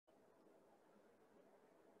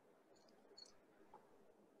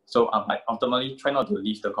So I ultimately try not to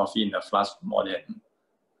leave the coffee in the flask for more than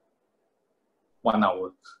 1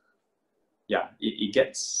 hour. Yeah, it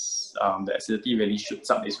gets, the acidity really shoots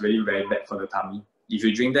up. It's really very bad for the tummy. If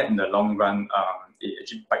you drink that in the long run, it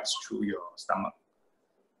actually bites through your stomach.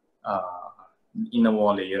 Inner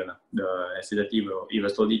wall layer, the acidity will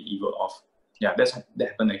slowly erode off. Yeah, that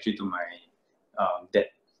happened actually to my dad.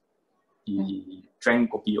 He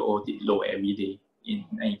drank kopi O, did low every day,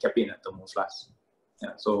 and he kept it in a thermo flask.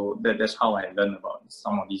 Yeah, so that's how I learned about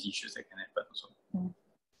some of these issues that can happen also.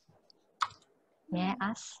 May I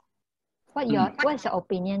ask, what is your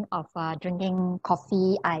opinion of drinking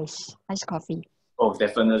coffee iced coffee? Oh,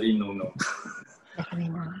 definitely no. Definitely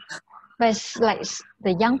no. But it's like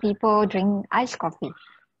the young people drink iced coffee,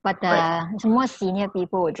 but the more senior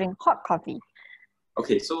people will drink hot coffee.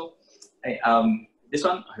 Okay, so this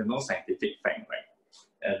one I have no scientific fact, right?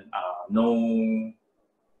 And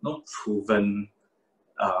no proven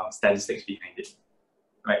statistics behind it,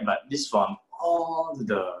 right? But this from all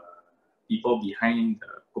the people behind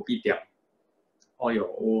the kopitiam, all your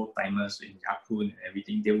old timers in Ya-Kun and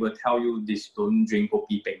everything, they will tell you this: don't drink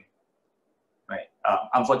kopi peng, right?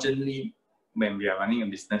 Unfortunately, when we are running a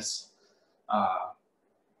business,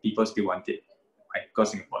 people still want it, right?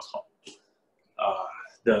 Because Singapore's hot.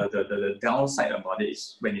 The downside about it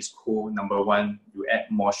is when it's cold, number one, you add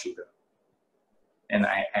more sugar. And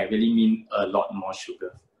I really mean a lot more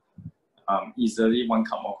sugar. Easily 1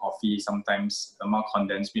 cup of coffee, sometimes the amount of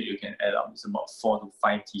condensed milk you can add up is about 4 to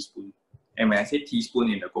 5 teaspoons. And when I say teaspoon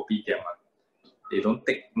in the kopitiam, they don't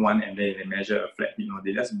take one and then they measure a flat,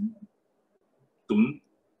 they just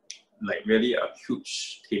like really a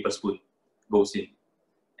huge tablespoon goes in.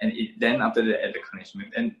 And then after that, add the condensed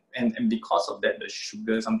milk. And because of that, the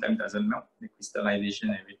sugar sometimes doesn't melt. The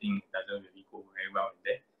crystallization, everything doesn't really go very well in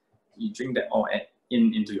there. You drink that all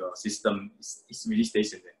into your system, it really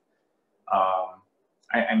stays in there.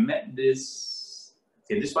 I met this,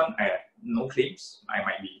 this one, I have no claims. I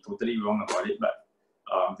might be totally wrong about it, but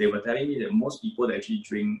they were telling me that most people that actually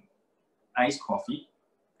drink iced coffee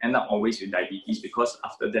end up always with diabetes, because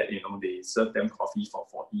after that, they serve them coffee for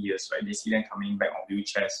 40 years, right? They see them coming back on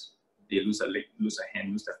wheelchairs. They lose a leg, lose a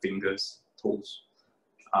hand, lose their fingers, toes.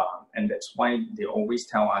 And that's why they always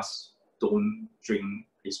tell us, don't drink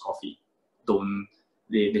iced coffee.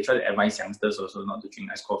 They try to advise youngsters also not to drink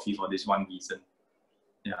iced coffee for this one reason.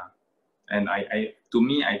 Yeah. And to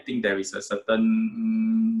me, I think there is a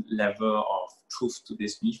certain level of truth to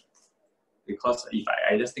this myth. Because if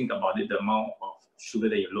I just think about it, the amount of sugar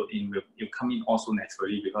that you load in will come in also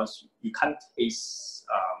naturally, because you can't taste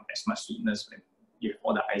as much sweetness when you have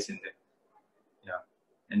all the ice in there. Yeah.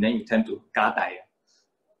 And then you tend to gadai.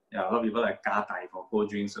 Yeah, a lot of people like gadai for cold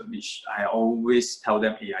drinks, which I always tell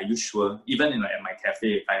them, hey, are you sure? Even at my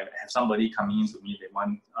cafe, if I have somebody coming in to me, they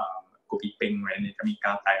want kopi peng, right? And they tell me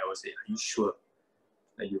gadai, I will say, are you sure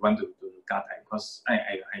that you want to gadai? Because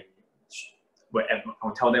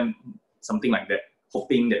I'll tell them something like that,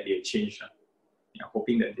 hoping that they change. Yeah,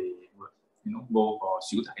 hoping that they would, go for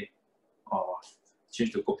Xiu Tai or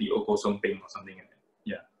change to Kopi O Kosong Peng or something like that.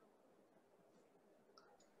 Yeah.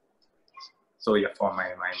 So yeah, for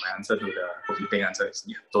my answer to the Kopi Peng answer is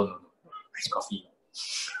no. Iced coffee.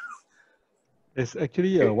 There's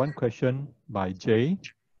actually one question by Jay.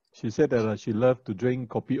 She said that she loved to drink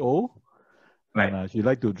Kopi O. Right. And she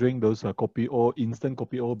liked to drink those Kopi O, instant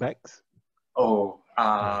Kopi O bags. Oh,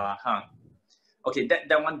 okay,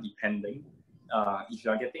 that one depending. If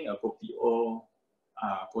you are getting a Kopi O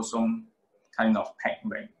Kosong kind of pack,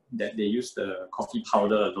 right, that they use the coffee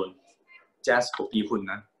powder alone, just Kopi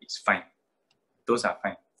Hun, it's fine. Those are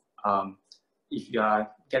fine. If you are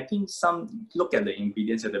getting some, look at the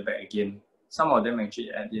ingredients at the back again. Some of them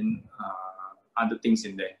actually add in other things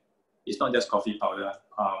in there. It's not just coffee powder.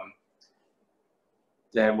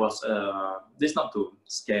 There was this, not to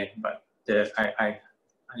scare, but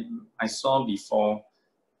I saw before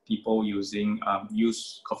people using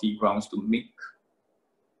use coffee grounds to make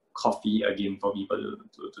coffee again for people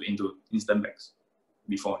to into instant bags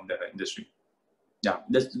before in the industry. Yeah,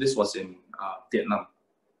 this was in Vietnam.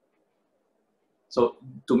 So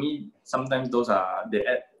to me, sometimes they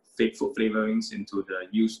add fake food flavorings into the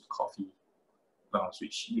used coffee grounds,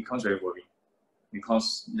 which becomes very worrying,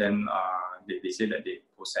 because then they say that they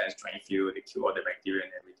process, dry fill, they kill all the bacteria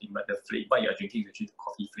and everything, but the flavor what you're drinking is actually the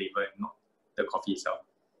coffee flavor and not the coffee itself.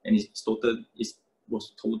 And it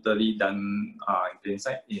was totally done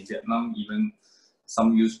inside. In Vietnam, even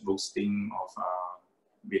some use roasting of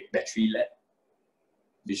with battery lead,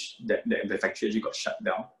 which the factory actually got shut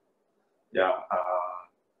down. Yeah,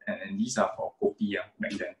 and these are for kopi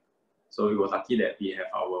back then. So we were lucky that we have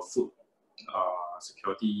our food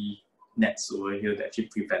security nets over here that actually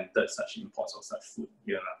prevented such imports of such food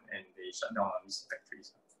here, and they shut down on these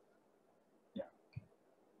factories. Yeah.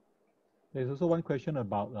 There's also one question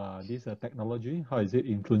about this technology. How is it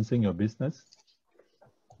influencing your business?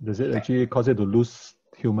 Does it actually cause it to lose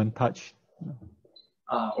human touch?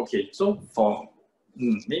 Okay, so for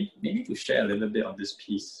maybe to share a little bit on this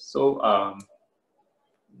piece. So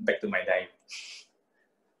back to my diary.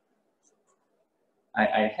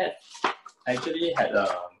 I actually had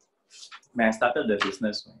when I started the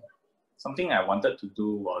business, something I wanted to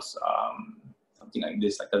do was something like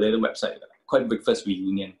this, like a little website called Breakfast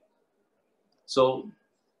Reunion. So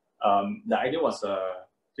the idea was a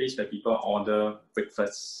place where people order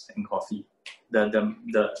breakfast and coffee.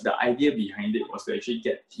 The idea behind it was to actually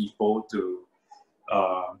get people to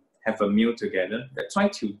have a meal together. That's why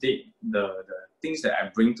to date, the things that I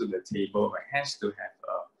bring to the table has to have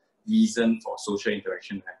a reason for social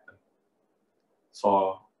interaction to happen.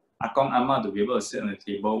 For Akong Ama to be able to sit on the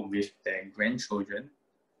table with their grandchildren,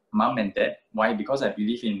 mom and dad. Why? Because I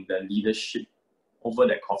believe in the leadership over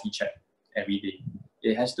that coffee chat every day.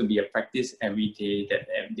 It has to be a practice every day that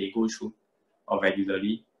they go through or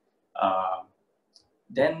regularly.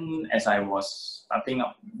 Then as I was starting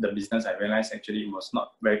up the business, I realized actually it was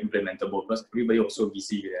not very implementable because everybody was so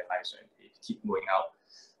busy with their lives, right? They keep going out,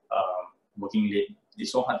 working late.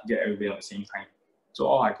 It's so hard to get everybody at the same time. So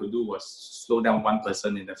all I could do was slow down one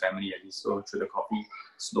person in the family at least. So through the coffee,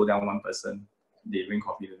 slow down one person. They bring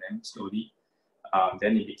coffee to them slowly.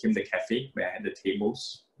 Then it became the cafe where I had the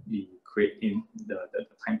tables. We create in the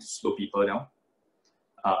time to slow people down.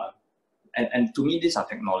 And to me, these are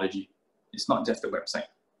technology. It's not just the website.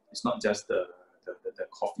 It's not just the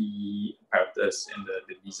coffee apparatus and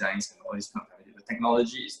the designs and all this kind of thing. The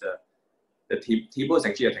technology is the table is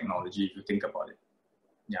actually a technology if you think about it.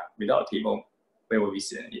 Yeah, without a table, where will we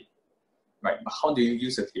sit and eat? Right, but how do you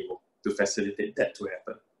use a table to facilitate that to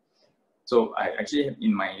happen? So I actually,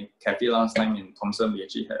 in my cafe last time in Thomson, we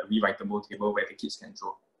actually had a rewritable table where the kids can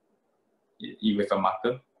draw. With a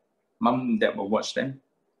marker, mom and dad will watch them,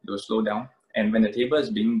 they will slow down. And when the table is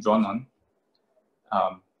being drawn on,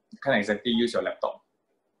 you can't exactly use your laptop,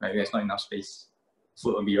 right? There's not enough space.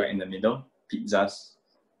 Food will be right in the middle, pizzas,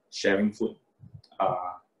 sharing food.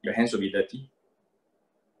 Your hands will be dirty.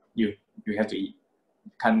 You have to eat.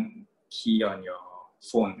 You can't key on your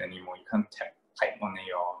phone anymore. You can't type on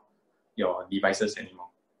your devices anymore,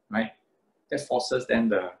 right? That forces then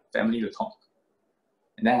the family to talk.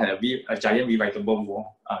 And then I had a giant rewritable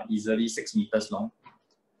wall, easily 6 meters long.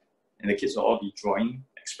 And the kids will all be drawing,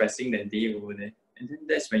 expressing their day over there. And then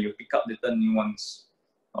that's when you pick up little nuance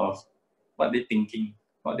of what they're thinking,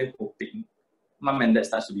 what they're hoping. Mom and dad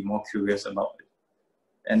starts to be more curious about it.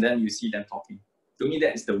 And then you see them talking. To me,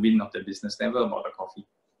 that is the win of the business, never about the coffee.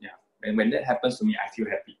 Yeah. And when that happens to me, I feel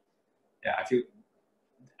happy. Yeah, I feel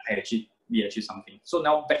we achieved something. So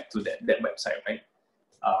now back to that website, right?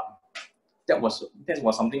 That was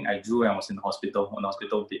something I drew when I was in the hospital, on the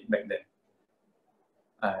hospital bed back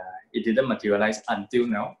then. It didn't materialize until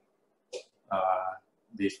now,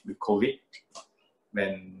 with COVID,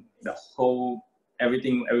 when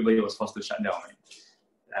everybody was forced to shut down. Right?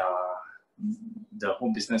 The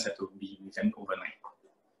whole business had to be revamped overnight.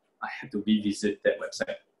 I had to revisit that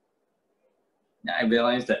website. And I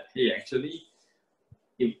realized that, hey, actually,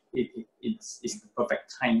 it's the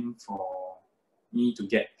perfect time for me to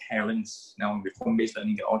get parents now with home-based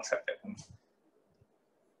learning. They're all trapped at home,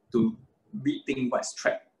 to rethink what's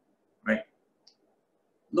trapped, right?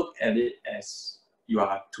 Look at it as you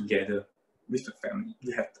are together with the family.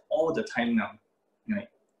 You have all the time now, right,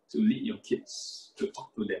 to lead your kids, to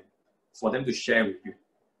talk to them, for them to share with you,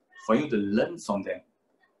 for you to learn from them.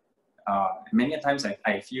 Many times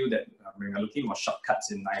I feel that when we're looking for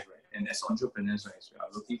shortcuts in life, right, and as entrepreneurs, right, we are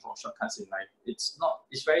looking for shortcuts in life, it's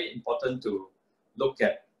very important to look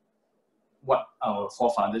at what our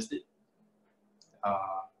forefathers did.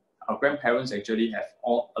 Our grandparents actually have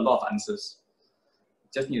a lot of answers.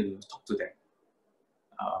 Just need to talk to them.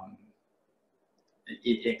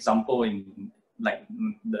 Example in like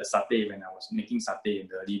the satay, when I was making satay in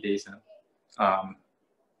the early days, I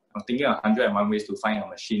was thinking of 101 ways to find a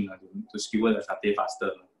machine to skewer the satay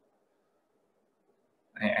faster.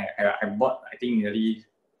 I bought, I think, nearly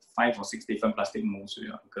 5 or 6 different plastic molds with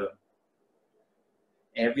your uncle.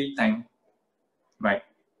 Every time, right,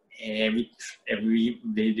 every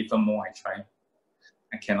very different mold I try,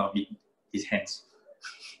 I cannot beat his hands.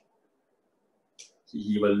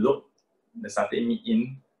 He will load the satay meat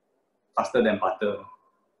in faster than butter.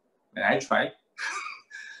 When I try,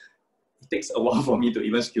 it takes a while for me to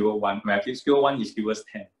even skewer one. When I skewer one, he skewers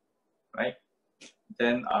 10, right?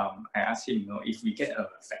 Then I asked him, if we get a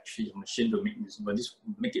factory, a machine to make this, but this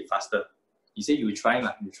will make it faster. He said, you try.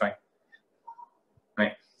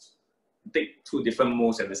 Right? Take 2 different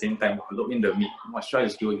molds at the same time, load in the meat. What try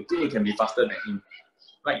to do? You think you can be faster than him?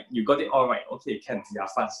 Right? You got it all right. Okay, you are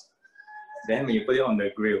fast. Then when you put it on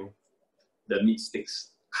the grill, the meat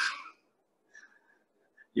sticks.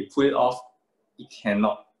 You put it off, it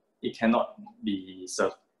cannot be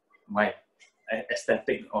served. Why?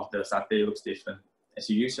 Aesthetic of the satay looks different. As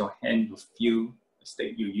you use your hand, you feel the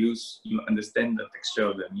steak you use, you understand the texture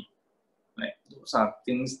of the meat. Right? Those are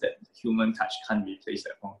things that the human touch can't replace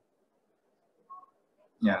at all.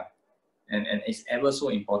 Yeah. And it's ever so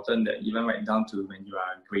important that even right down to when you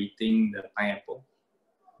are grating the pineapple,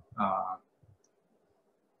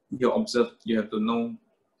 you observe, you have to know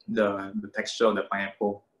the texture of the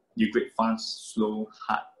pineapple. You grate fast, slow,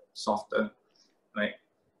 hard, softer, right?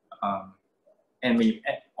 And when you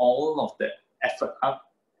add all of that effort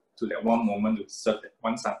up to that one moment to serve that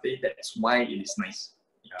one satay, that's why it is nice.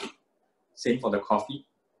 Yeah. Same for the coffee.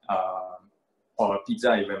 Or a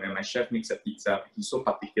pizza, even when my chef makes a pizza, he's so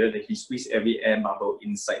particular that he squeezes every air bubble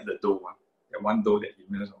inside the dough. That one dough that he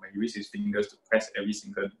knows, when he uses his fingers to press every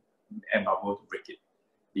single air bubble to break it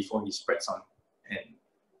before he spreads on. And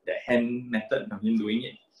the hand method of him doing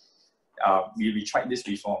it, we tried this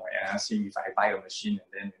before. Right? I asked him if I buy a machine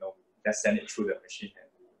and then we just send it through the machine and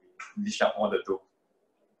we dish out all the dough.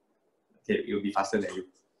 Okay, it will be faster than you.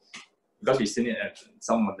 Because we've seen it at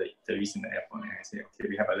some of the eateries in the airport, and I said, okay,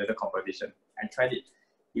 we have a little competition. I tried it.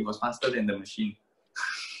 It was faster than the machine.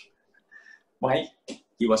 Why?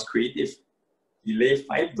 He was creative. He laid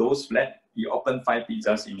 5 doughs flat. He opened 5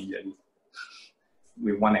 pizzas immediately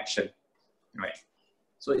with one action, right?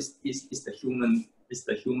 So it's the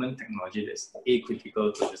human technology that's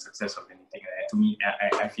critical to the success of anything. And to me,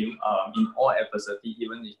 I feel in all adversity,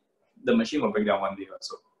 even if the machine will break down one day or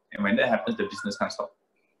so, and when that happens, the business can't stop.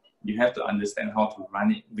 You have to understand how to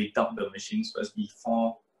run it without the machines first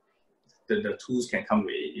before the tools can come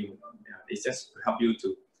with it. It's just to help you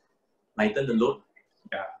to lighten the load.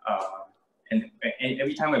 Yeah. And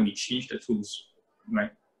every time when we change the tools,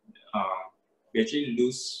 right, we actually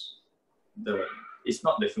lose it's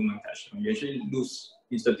not the human touch. We actually lose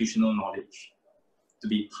institutional knowledge to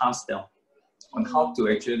be passed down on how to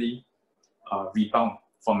actually rebound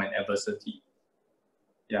from an adversity.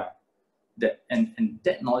 Yeah. And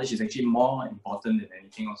that knowledge is actually more important than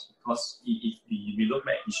anything else, because if we look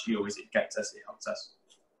back at history, always it guides us, it helps us.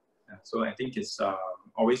 Yeah, so I think it's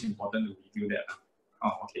always important to review that.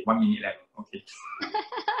 Oh, okay, 1 minute left. Okay.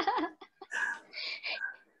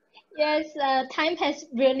 Yes, time has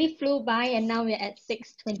really flew by, and now we're at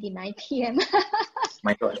 6:29 p.m.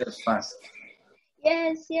 My God, that's fast.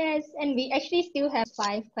 Yes, and we actually still have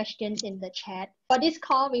 5 questions in the chat. For this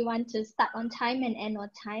call, we want to start on time and end on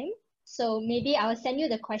time. So maybe I'll send you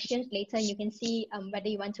the questions later. You can see whether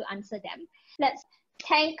you want to answer them. Let's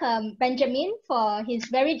thank Benjamin for his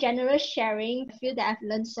very generous sharing. I feel that I've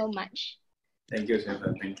learned so much. Thank you,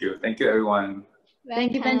 Shannon. Thank you. Thank you, everyone.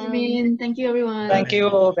 Thank you, Benjamin. Thank you, everyone. Thank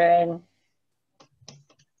you, Ben.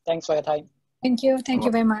 Thanks for your time. Thank you. Thank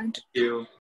you very much. Thank you.